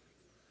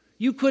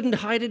 You couldn't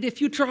hide it if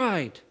you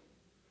tried.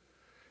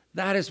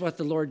 That is what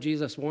the Lord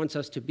Jesus wants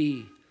us to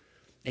be,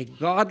 a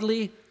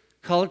godly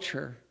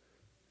culture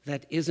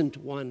that isn't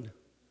one.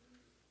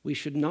 We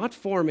should not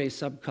form a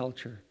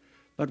subculture,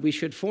 but we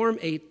should form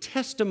a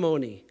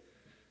testimony.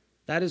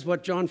 That is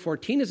what John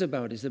 14 is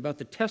about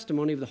the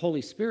testimony of the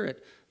Holy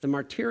Spirit, the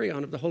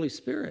martyrion of the Holy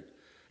Spirit.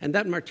 And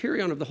that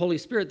martyrion of the Holy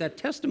Spirit, that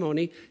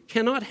testimony,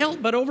 cannot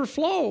help but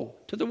overflow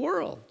to the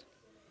world.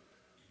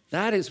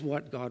 That is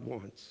what God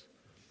wants.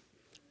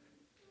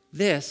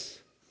 This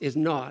is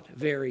not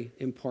very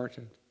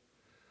important.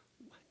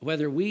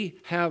 Whether we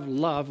have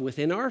love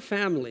within our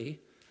family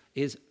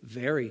is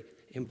very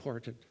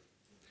important.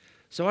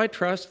 So I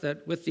trust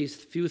that with these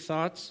few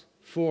thoughts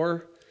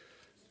for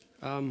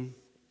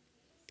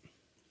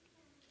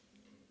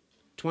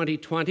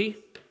 2020,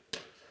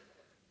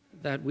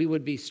 that we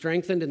would be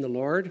strengthened in the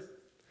Lord,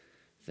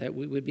 that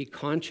we would be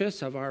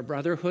conscious of our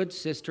brotherhood,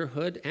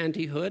 sisterhood,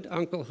 auntyhood,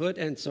 unclehood,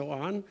 and so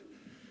on,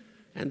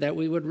 and that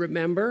we would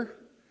remember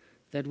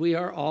that we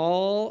are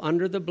all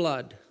under the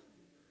blood,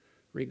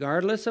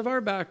 regardless of our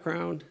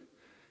background,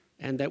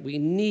 and that we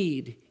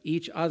need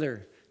each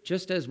other,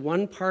 just as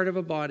one part of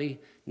a body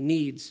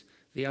needs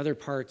the other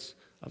parts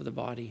of the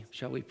body.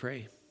 Shall we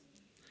pray?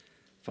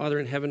 Father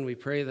in heaven, we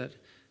pray that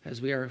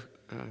as we are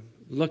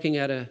looking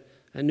at a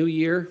new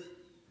year,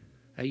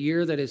 a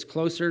year that is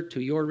closer to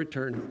your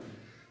return,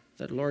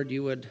 that, Lord,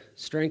 you would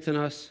strengthen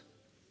us,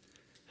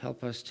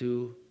 help us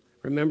to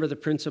remember the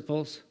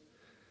principles,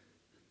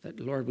 that,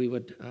 Lord, we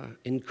would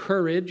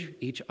encourage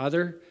each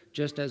other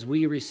just as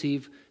we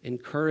receive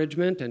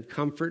encouragement and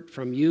comfort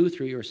from you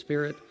through your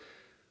Spirit.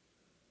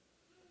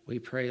 We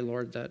pray,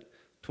 Lord, that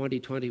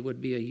 2020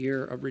 would be a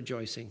year of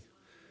rejoicing.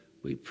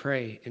 We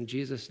pray in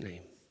Jesus'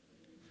 name.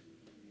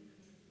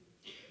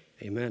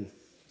 Amen.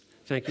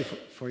 Thank you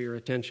for your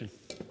attention.